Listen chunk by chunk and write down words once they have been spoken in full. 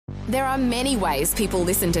There are many ways people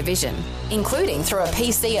listen to Vision, including through a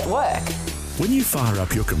PC at work. When you fire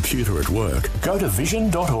up your computer at work, go to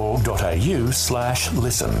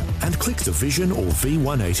vision.org.au/listen and click the Vision or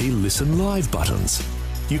V180 Listen Live buttons.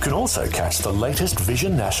 You can also catch the latest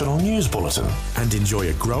Vision National News Bulletin and enjoy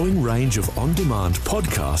a growing range of on-demand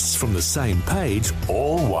podcasts from the same page,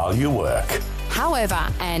 all while you work. However,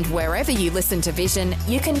 and wherever you listen to Vision,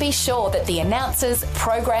 you can be sure that the announcers,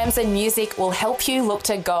 programs and music will help you look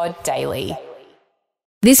to God daily.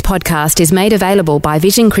 This podcast is made available by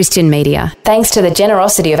Vision Christian Media, thanks to the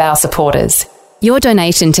generosity of our supporters. Your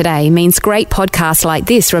donation today means great podcasts like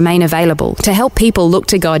this remain available to help people look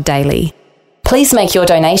to God daily. Please make your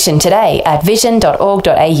donation today at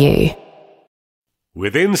vision.org.au.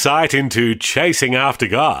 With insight into chasing after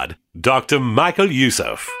God, Dr. Michael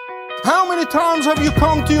Youssef. How many times have you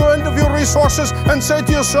come to your end of your resources and said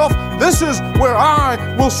to yourself, this is where I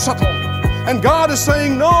will settle? And God is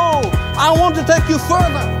saying, no, I want to take you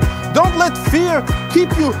further. Don't let fear keep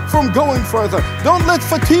you from going further. Don't let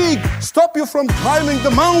fatigue stop you from climbing the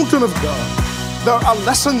mountain of God. There are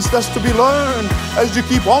lessons that's to be learned as you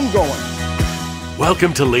keep on going.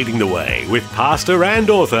 Welcome to Leading the Way with pastor and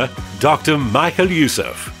author, Dr. Michael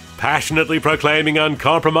Youssef. Passionately proclaiming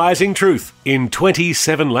uncompromising truth in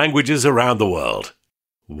 27 languages around the world.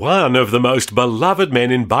 One of the most beloved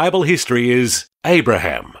men in Bible history is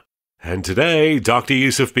Abraham. And today, Dr.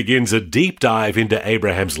 Youssef begins a deep dive into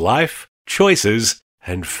Abraham's life, choices,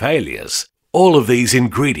 and failures. All of these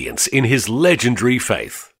ingredients in his legendary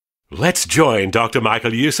faith. Let's join Dr.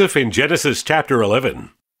 Michael Youssef in Genesis chapter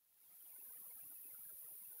 11.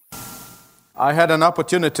 I had an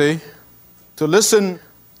opportunity to listen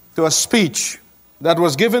to a speech that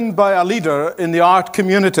was given by a leader in the art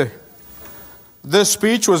community. This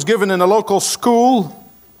speech was given in a local school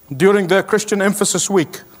during their Christian Emphasis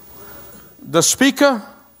Week. The speaker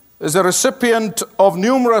is a recipient of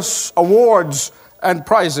numerous awards and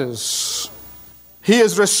prizes. He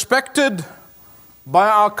is respected by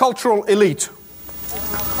our cultural elite.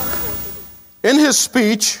 In his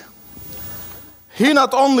speech, he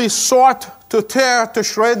not only sought to tear to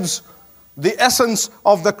shreds the essence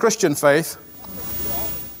of the Christian faith.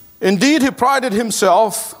 Indeed, he prided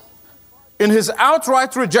himself in his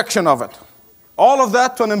outright rejection of it. All of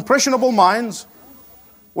that to an impressionable mind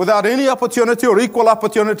without any opportunity or equal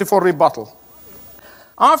opportunity for rebuttal.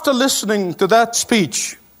 After listening to that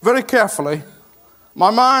speech very carefully,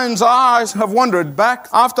 my mind's eyes have wandered back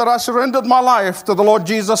after I surrendered my life to the Lord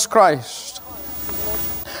Jesus Christ.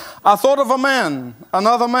 I thought of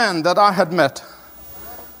another man that I had met.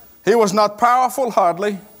 He was not powerful,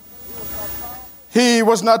 hardly. He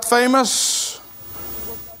was not famous,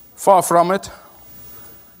 far from it.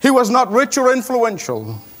 He was not rich or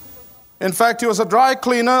influential. In fact, he was a dry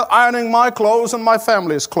cleaner, ironing my clothes and my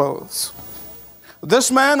family's clothes.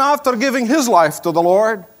 This man, after giving his life to the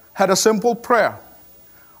Lord, had a simple prayer.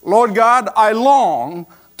 Lord God, I long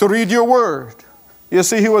to read your word. You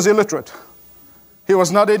see, he was illiterate. He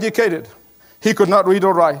was not educated. He could not read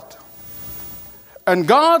or write. And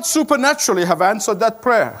God supernaturally have answered that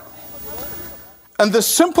prayer. And this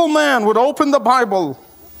simple man would open the Bible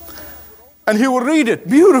and he would read it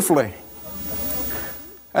beautifully.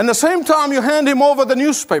 And at the same time you hand him over the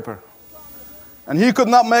newspaper and he could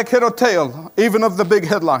not make head or tail even of the big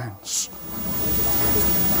headlines.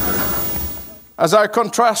 As I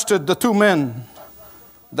contrasted the two men,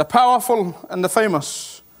 the powerful and the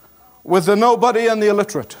famous, with the nobody and the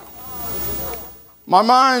illiterate, my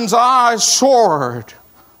mind's eyes soared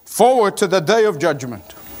forward to the day of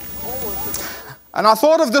judgment. And I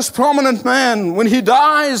thought of this prominent man when he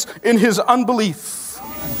dies in his unbelief.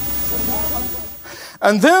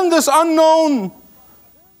 And then this unknown,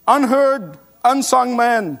 unheard, unsung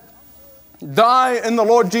man die in the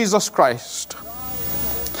Lord Jesus Christ.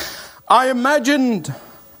 I imagined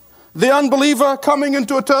the unbeliever coming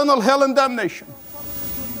into eternal hell and damnation.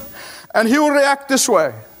 And he will react this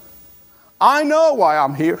way. I know why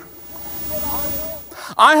I'm here.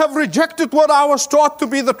 I have rejected what I was taught to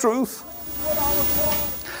be the truth.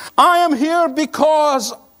 I am here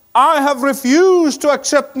because I have refused to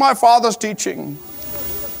accept my Father's teaching.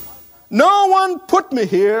 No one put me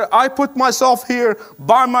here. I put myself here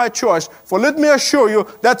by my choice. For let me assure you,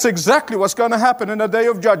 that's exactly what's going to happen in the day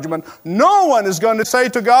of judgment. No one is going to say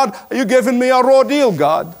to God, are you giving me a raw deal,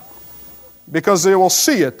 God? Because they will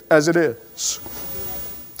see it as it is.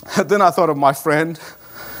 Then I thought of my friend.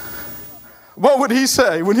 What would he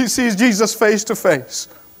say when he sees Jesus face to face?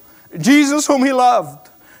 Jesus whom he loved.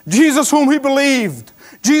 Jesus whom he believed.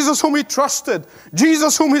 Jesus whom he trusted.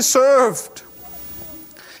 Jesus whom he served.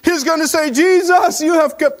 He's going to say, Jesus, you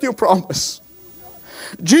have kept your promise.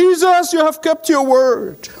 Jesus, you have kept your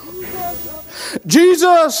word.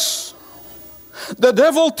 Jesus, the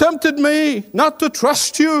devil tempted me not to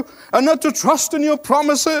trust you and not to trust in your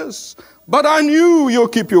promises, but I knew you'll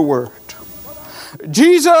keep your word.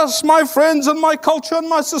 Jesus, my friends and my culture and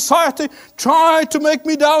my society tried to make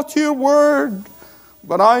me doubt your word,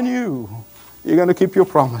 but I knew you're going to keep your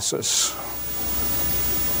promises.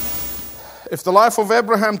 If the life of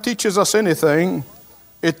Abraham teaches us anything,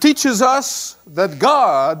 it teaches us that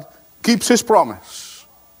God keeps His promise.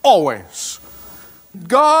 Always.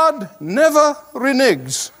 God never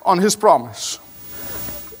reneges on His promise.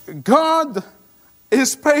 God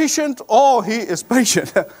is patient. Oh, He is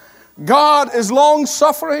patient. God is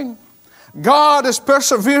long-suffering. God is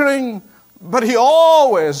persevering. But He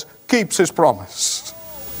always keeps His promise.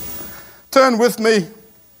 Turn with me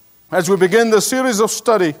as we begin the series of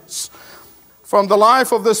studies from the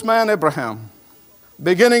life of this man Abraham,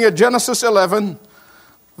 beginning at Genesis 11,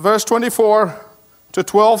 verse 24 to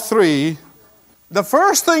 12:3. The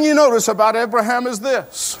first thing you notice about Abraham is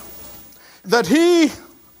this, that he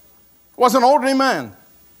was an ordinary man.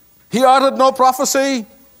 He uttered no prophecy.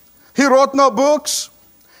 He wrote no books.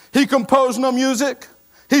 He composed no music.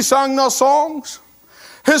 He sang no songs.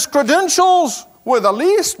 His credentials were the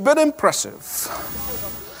least bit impressive.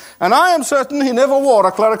 And I am certain he never wore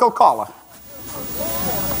a clerical collar.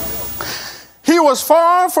 He was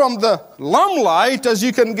far from the limelight as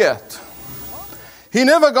you can get. He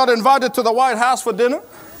never got invited to the White House for dinner.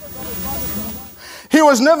 He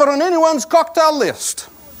was never on anyone's cocktail list.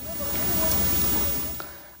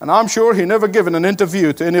 And I'm sure he never given an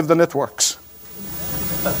interview to any of the networks.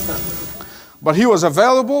 But he was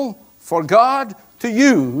available for God to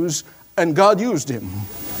use, and God used him.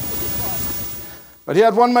 But he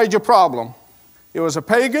had one major problem. He was a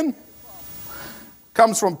pagan,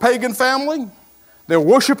 comes from pagan family. They're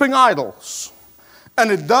worshiping idols.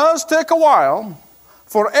 And it does take a while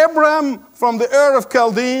for Abraham from the Ur of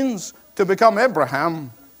Chaldeans to become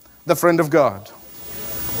Abraham, the friend of God.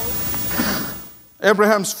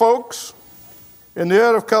 Abraham's folks in the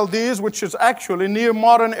Ur of Chaldees, which is actually near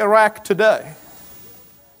modern Iraq today.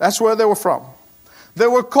 That's where they were from. They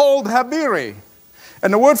were called Habiri,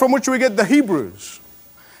 and the word from which we get the Hebrews.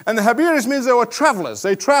 And the Habiris means they were travelers.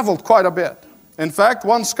 They traveled quite a bit. In fact,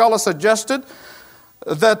 one scholar suggested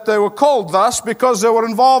that they were called thus because they were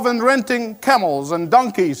involved in renting camels and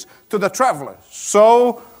donkeys to the travelers.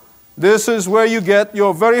 So this is where you get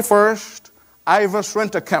your very first Ivers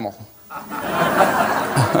Rent-A-Camel.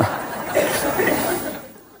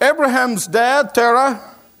 Abraham's dad, Terah,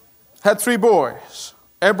 had 3 boys.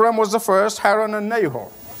 Abraham was the first, Haran and Nahor.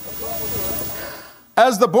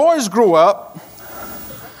 As the boys grew up,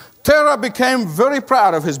 Terah became very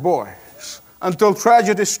proud of his boys until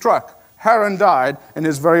tragedy struck. Haran died in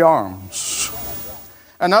his very arms.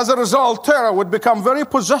 And as a result, Terah would become very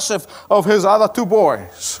possessive of his other 2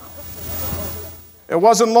 boys. It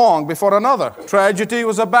wasn't long before another tragedy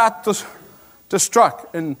was about to strike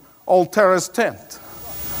in old Terah's tent.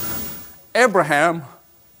 Abraham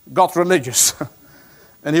got religious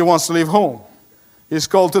and he wants to leave home. He's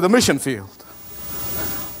called to the mission field.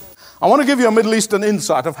 I want to give you a Middle Eastern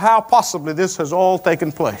insight of how possibly this has all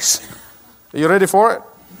taken place. Are you ready for it?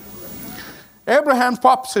 Abraham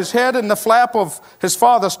pops his head in the flap of his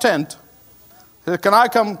father's tent. He said, "Can I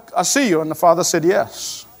come see you?" And the father said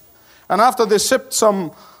yes. And after they sipped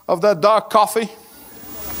some of that dark coffee,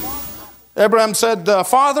 Abraham said,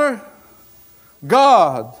 "Father,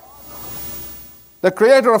 God, the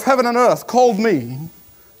creator of heaven and earth, called me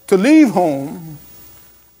to leave home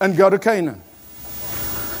and go to Canaan."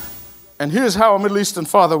 And here's how a Middle Eastern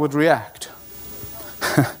father would react.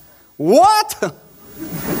 What?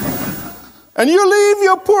 And you leave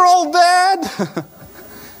your poor old dad?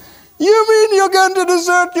 You mean you're going to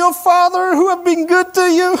desert your father who have been good to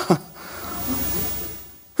you?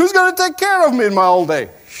 Who's going to take care of me in my old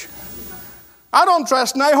age? I don't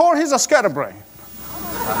trust Nahor, he's a scatterbrain.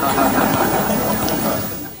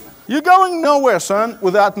 You're going nowhere, son,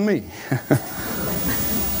 without me.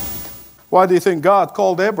 Why do you think God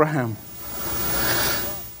called Abraham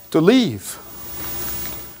to leave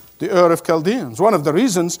the Ur of Chaldeans? One of the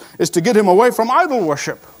reasons is to get him away from idol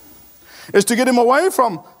worship, is to get him away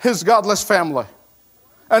from his godless family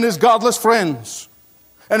and his godless friends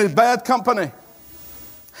and his bad company.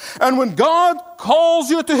 And when God calls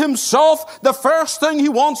you to Himself, the first thing He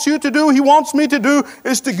wants you to do, He wants me to do,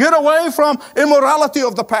 is to get away from immorality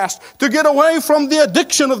of the past, to get away from the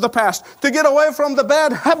addiction of the past, to get away from the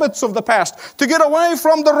bad habits of the past, to get away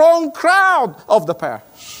from the wrong crowd of the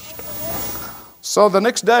past. So the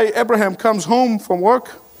next day, Abraham comes home from work,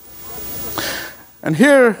 and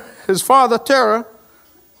here his father Terah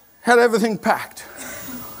had everything packed.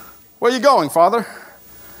 Where are you going, Father?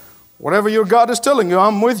 Whatever your God is telling you,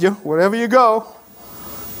 I'm with you. Wherever you go.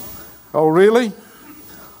 Oh, really?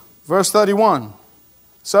 Verse 31.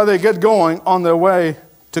 So they get going on their way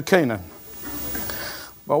to Canaan.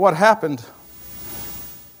 But what happened?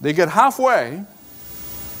 They get halfway,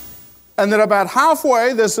 and they're about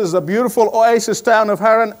halfway. This is a beautiful oasis town of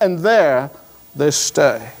Haran, and there they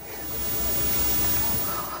stay.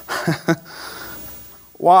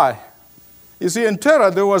 Why? You see, in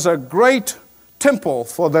Terah there was a great temple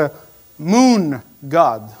for the moon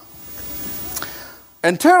god.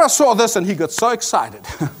 And Terah saw this and he got so excited.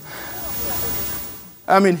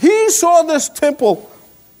 I mean, he saw this temple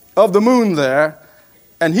of the moon there,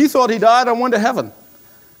 and he thought he died and went to heaven.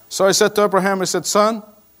 So he said to Abraham, he said, son,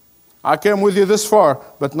 I came with you this far,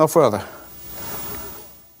 but no further.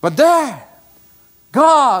 But there,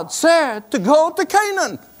 God said to go to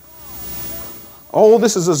Canaan. Oh,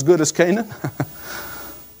 this is as good as Canaan.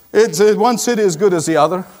 It's one city as good as the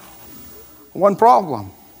other. One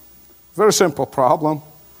problem. Very simple problem.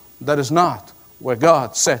 That is not where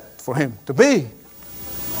God said for him to be.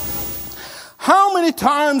 How many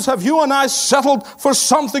times have you and I settled for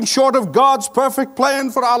something short of God's perfect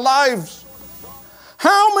plan for our lives?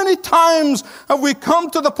 How many times have we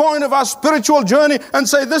come to the point of our spiritual journey and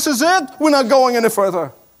say, this is it, we're not going any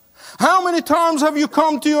further? How many times have you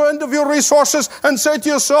come to your end of your resources and say to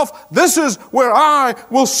yourself, this is where I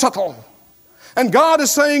will settle? And God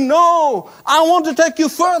is saying, no, I want to take you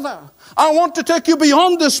further. I want to take you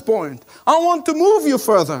beyond this point. I want to move you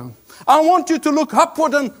further. I want you to look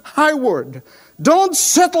upward and highward. Don't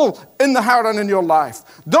settle in the Haran in your life.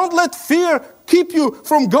 Don't let fear keep you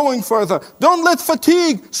from going further. Don't let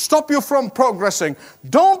fatigue stop you from progressing.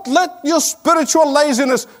 Don't let your spiritual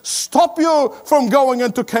laziness stop you from going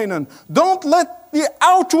into Canaan. Don't let the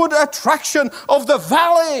outward attraction of the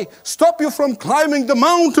valley stop you from climbing the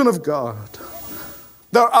mountain of God.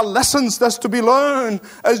 There are lessons that's to be learned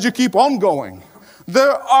as you keep on going.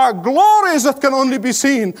 There are glories that can only be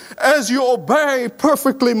seen as you obey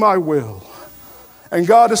perfectly my will. And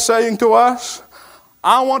God is saying to us,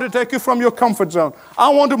 I want to take you from your comfort zone. I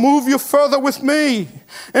want to move you further with me,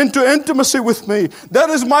 into intimacy with me. That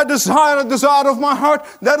is my desire, a desire of my heart.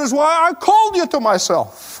 That is why I called you to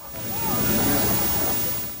myself.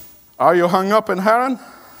 Are you hung up in Haran?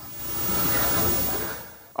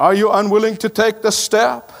 Are you unwilling to take the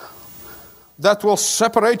step that will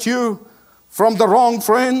separate you from the wrong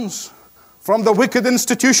friends, from the wicked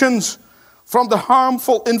institutions, from the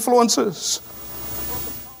harmful influences?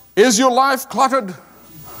 Is your life cluttered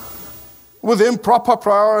with improper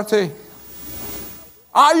priority?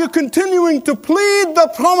 Are you continuing to plead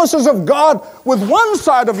the promises of God with one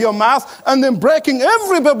side of your mouth and then breaking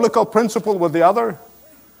every biblical principle with the other?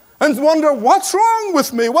 And wonder, what's wrong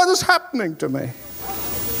with me? What is happening to me?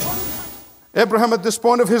 Abraham at this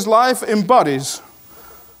point of his life embodies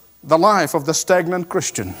the life of the stagnant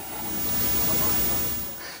Christian.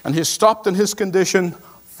 And he stopped in his condition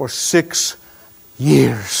for 6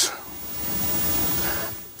 years.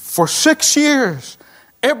 For 6 years,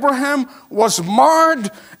 Abraham was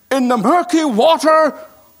marred in the murky water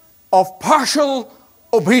of partial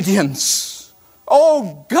obedience.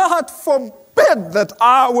 Oh, God forbid that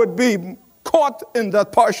I would be caught in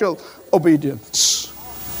that partial obedience.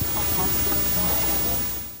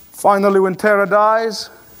 Finally, when Terah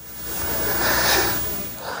dies,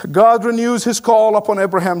 God renews his call upon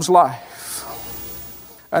Abraham's life.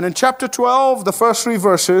 And in chapter 12, the first 3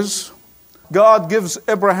 verses, God gives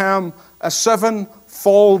Abraham a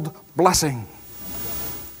 7-fold blessing.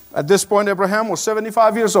 At this point, Abraham was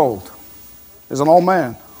 75 years old. He's an old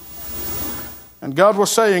man. And God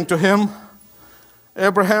was saying to him,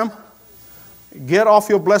 Abraham, get off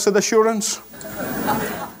your blessed assurance.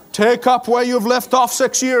 Take up where you've left off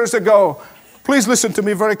 6 years ago. Please listen to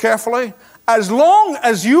me very carefully. As long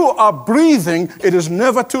as you are breathing, it is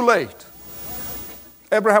never too late.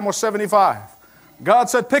 Abraham was 75. God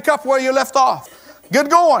said, pick up where you left off. Get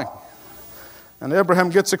going. And Abraham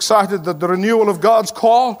gets excited at the renewal of God's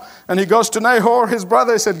call. And he goes to Nahor, his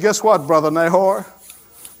brother. He said, guess what, brother Nahor?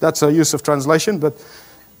 That's a use of translation, but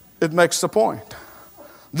it makes the point.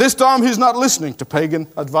 This time he's not listening to pagan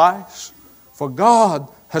advice, for God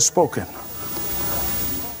has spoken.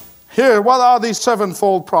 Here, what are these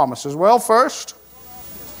 7-fold promises? Well, first,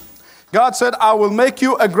 God said, I will make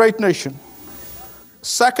you a great nation.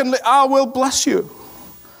 Secondly, I will bless you.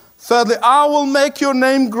 Thirdly, I will make your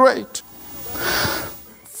name great.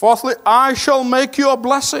 Fourthly, I shall make you a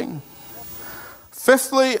blessing.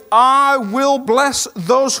 Fifthly, I will bless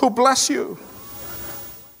those who bless you.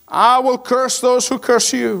 I will curse those who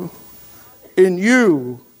curse you. In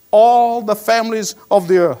you all the families of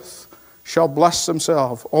the earth shall bless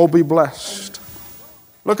themselves or be blessed.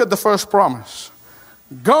 Look at the first promise.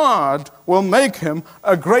 God will make him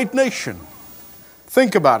a great nation.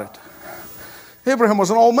 Think about it. Abraham was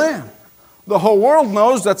an old man. The whole world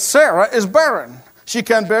knows that Sarah is barren. She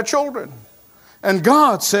can't bear children. And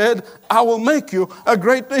God said, I will make you a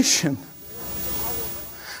great nation.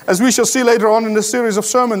 As we shall see later on in this series of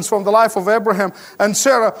sermons from the life of Abraham and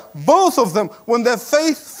Sarah, both of them, when their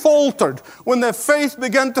faith faltered, when their faith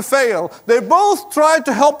began to fail, they both tried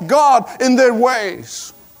to help God in their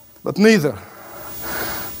ways. But neither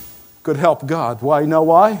could help God. Why? You know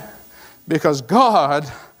why? Because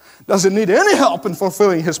God doesn't need any help in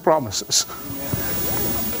fulfilling his promises.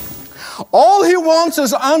 All he wants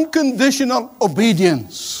is unconditional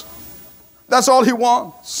obedience. That's all he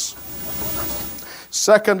wants.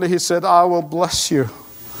 Secondly, he said, I will bless you.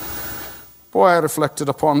 Boy, I reflected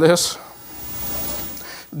upon this.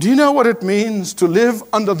 Do you know what it means to live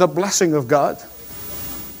under the blessing of God?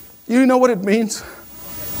 You know what it means?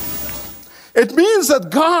 It means that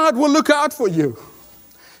God will look out for you.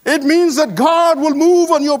 It means that God will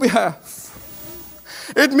move on your behalf.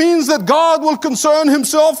 It means that God will concern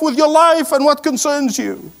himself with your life and what concerns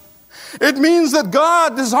you. It means that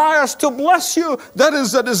God desires to bless you. That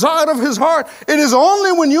is the desire of his heart. It is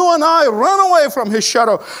only when you and I run away from his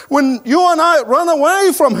shadow, when you and I run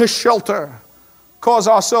away from his shelter, cause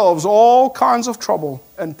ourselves all kinds of trouble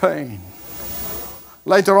and pain.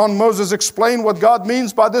 Later on, Moses explained what God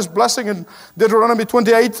means by this blessing in Deuteronomy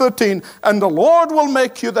 28:13. And the Lord will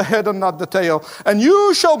make you the head and not the tail. And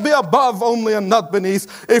you shall be above only and not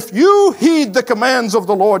beneath, if you heed the commands of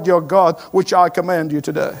the Lord your God, which I command you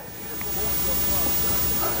today.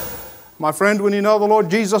 My friend, when you know the Lord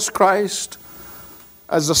Jesus Christ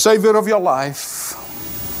as the Savior of your life,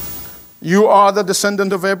 you are the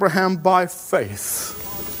descendant of Abraham by faith.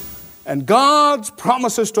 And God's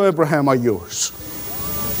promises to Abraham are yours.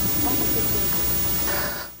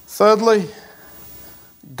 Thirdly,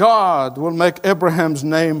 God will make Abraham's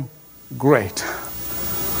name great.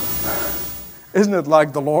 Isn't it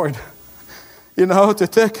like the Lord? You know, to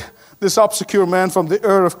take this obscure man from the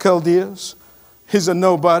Ur of Chaldeans. He's a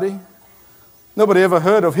nobody. Nobody ever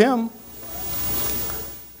heard of him.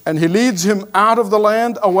 And he leads him out of the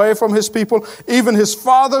land, away from his people, even his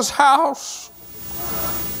father's house.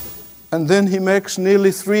 And then he makes nearly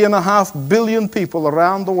 3.5 billion people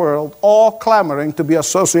around the world all clamoring to be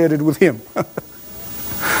associated with him.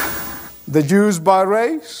 The Jews by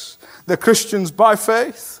race, the Christians by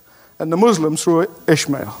faith, and the Muslims through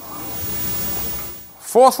Ishmael.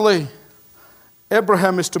 Fourthly,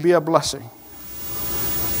 Abraham is to be a blessing.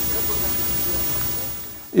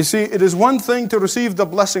 You see, it is one thing to receive the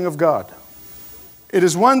blessing of God. It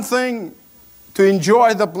is one thing to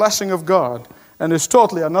enjoy the blessing of God. And it's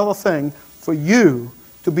totally another thing for you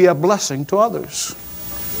to be a blessing to others.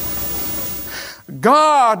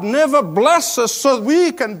 God never blesses so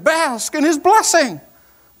we can bask in his blessing.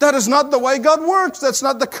 That is not the way God works. That's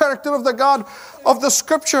not the character of the God of the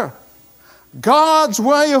Scripture. God's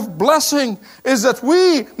way of blessing is that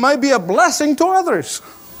we may be a blessing to others.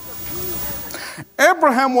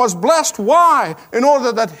 Abraham was blessed. Why? In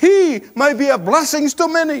order that he may be a blessing to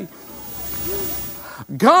many.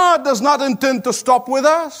 God does not intend to stop with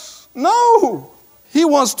us. No. He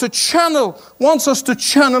wants us to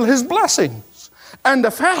channel his blessings. And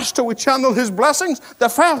the faster we channel his blessings, the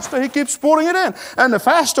faster he keeps pouring it in. And the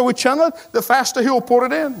faster we channel it, the faster he'll pour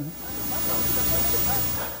it in.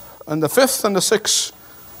 And the fifth and the sixth,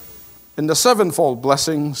 in the sevenfold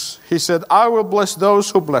blessings, he said, I will bless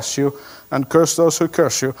those who bless you and curse those who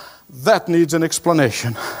curse you. That needs an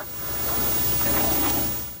explanation.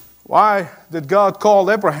 Why did God call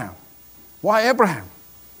Abraham? Why Abraham?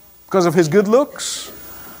 Because of his good looks?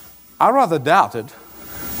 I rather doubt it.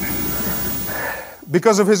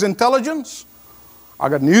 Because of his intelligence? I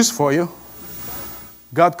got news for you.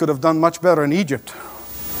 God could have done much better in Egypt.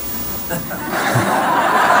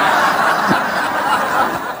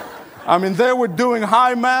 I mean, they were doing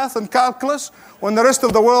high math and calculus when the rest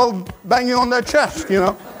of the world banging on their chest, you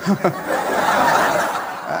know.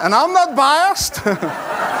 And I'm not biased.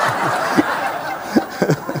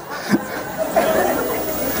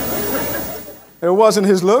 It wasn't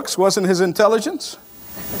his looks, wasn't his intelligence.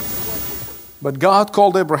 But God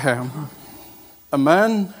called Abraham, a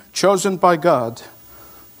man chosen by God,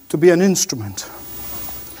 to be an instrument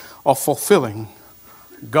of fulfilling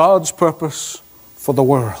God's purpose for the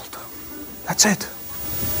world. That's it.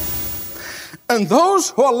 And those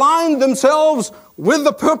who align themselves with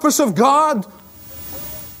the purpose of God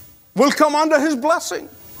will come under his blessing.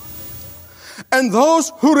 And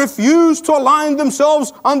those who refuse to align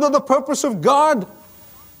themselves under the purpose of God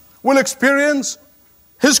will experience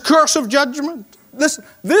His curse of judgment.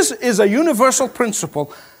 This is a universal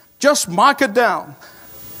principle. Just mark it down.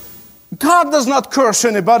 God does not curse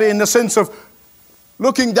anybody in the sense of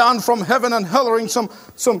looking down from heaven and hurling some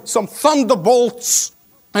thunderbolts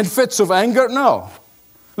and fits of anger. No.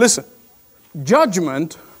 Listen,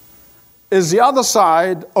 judgment is the other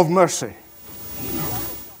side of mercy.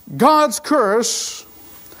 God's curse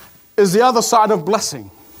is the other side of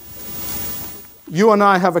blessing. You and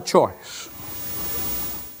I have a choice.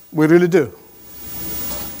 We really do.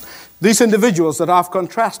 These individuals that I've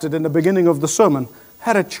contrasted in the beginning of the sermon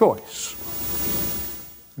had a choice.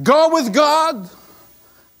 Go with God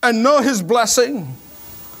and know His blessing.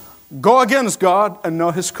 Go against God and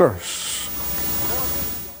know His curse.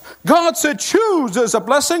 God said, choose as a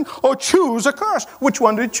blessing or choose a curse. Which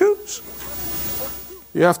one do you choose?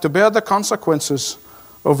 You have to bear the consequences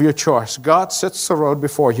of your choice. God sets the road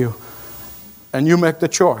before you, and you make the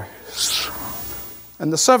choice.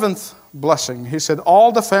 And the seventh blessing, He said,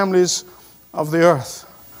 all the families of the earth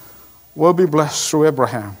will be blessed through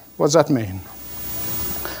Abraham. What does that mean?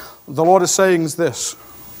 The Lord is saying this: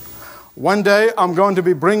 one day I'm going to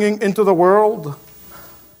be bringing into the world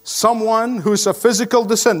someone who's a physical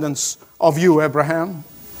descendant of you, Abraham.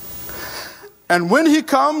 And when He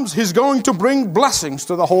comes, He's going to bring blessings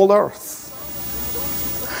to the whole earth.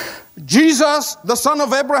 Jesus, the son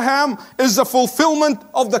of Abraham, is the fulfillment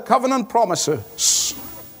of the covenant promises.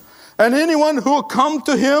 And anyone who will come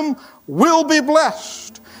to Him will be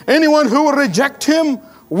blessed. Anyone who will reject Him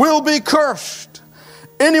will be cursed.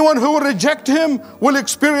 Anyone who will reject Him will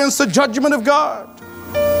experience the judgment of God.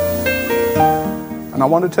 And I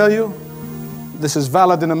want to tell you, this is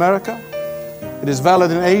valid in America. It is valid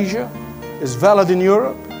in Asia. It's valid in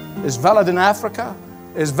Europe. It's valid in Africa.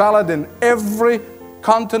 It's valid in every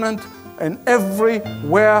continent and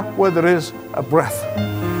everywhere where there is a breath.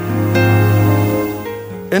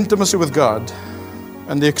 Intimacy with God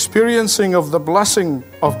and the experiencing of the blessing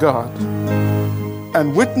of God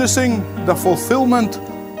and witnessing the fulfillment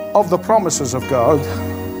of the promises of God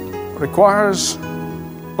requires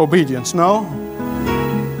obedience. No,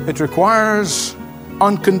 it requires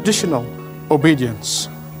unconditional obedience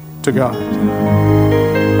to God.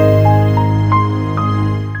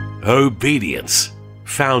 Obedience,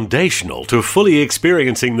 foundational to fully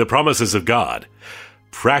experiencing the promises of God.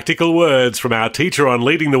 Practical words from our teacher on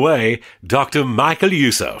Leading the Way, Dr. Michael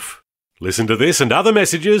Youssef. Listen to this and other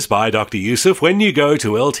messages by Dr. Youssef when you go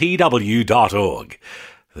to ltw.org.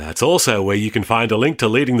 That's also where you can find a link to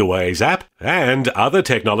Leading the Way's app and other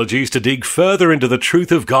technologies to dig further into the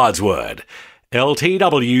truth of God's Word.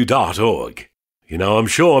 ltw.org. You know, I'm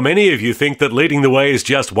sure many of you think that Leading the Way is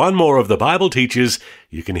just one more of the Bible teachers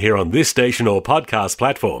you can hear on this station or podcast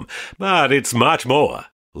platform, but it's much more.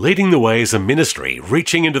 Leading the Way is a ministry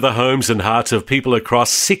reaching into the homes and hearts of people across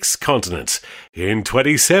 6 continents, in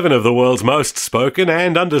 27 of the world's most spoken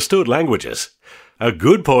and understood languages. A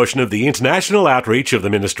good portion of the international outreach of the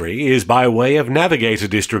ministry is by way of Navigator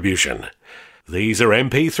distribution. These are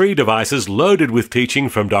MP3 devices loaded with teaching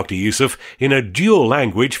from Dr. Youssef in a dual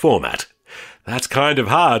language format. That's kind of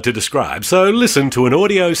hard to describe, so listen to an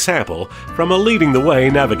audio sample from a Leading the Way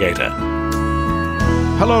Navigator.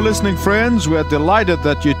 Hello listening friends, we are delighted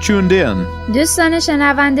that you tuned in. دوستان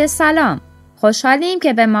شنونده سلام. خوشحالیم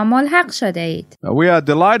که به ما ملحق شده اید. We are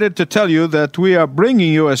delighted to tell you that we are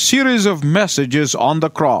bringing you a series of messages on the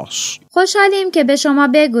cross. خوشحالیم که به شما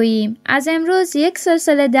بگوییم از امروز یک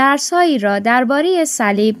سلسله درس‌هایی را درباره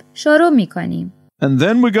صلیب شروع می‌کنیم. And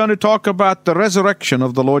then we're going to talk about the resurrection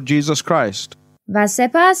of the Lord Jesus Christ. و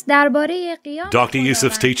سپس درباره قیام Dr.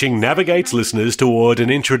 Youssef's teaching navigates listeners toward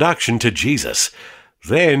an introduction to Jesus,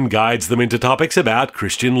 then guides them into topics about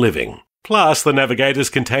Christian living. Plus, the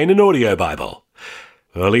navigators contain an audio Bible.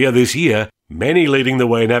 Earlier this year, many Leading the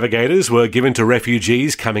Way navigators were given to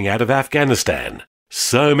refugees coming out of Afghanistan.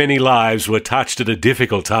 So many lives were touched at a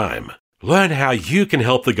difficult time. Learn how you can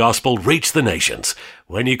help the gospel reach the nations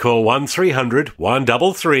when you call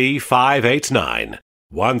 1-300-133-589.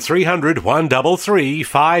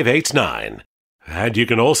 1-300-133-589. And you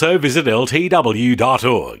can also visit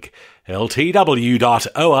ltw.org,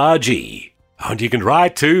 ltw.org. And you can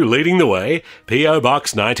write to Leading the Way, P.O.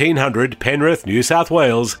 Box 1900, Penrith, New South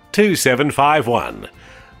Wales, 2751.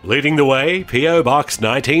 Leading the Way, P.O. Box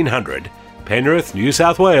 1900, Penrith, New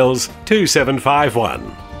South Wales,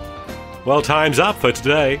 2751. Well, time's up for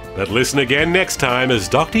today, but listen again next time as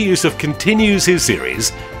Dr. Youssef continues his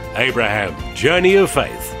series, Abraham, Journey of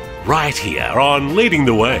Faith, right here on Leading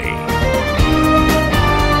the Way.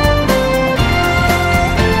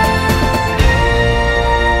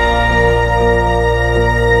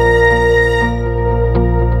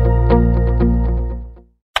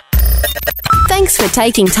 Thanks for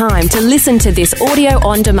taking time to listen to this audio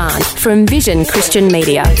on demand from Vision Christian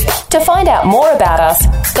Media. To find out more about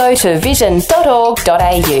us, go to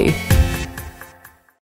vision.org.au.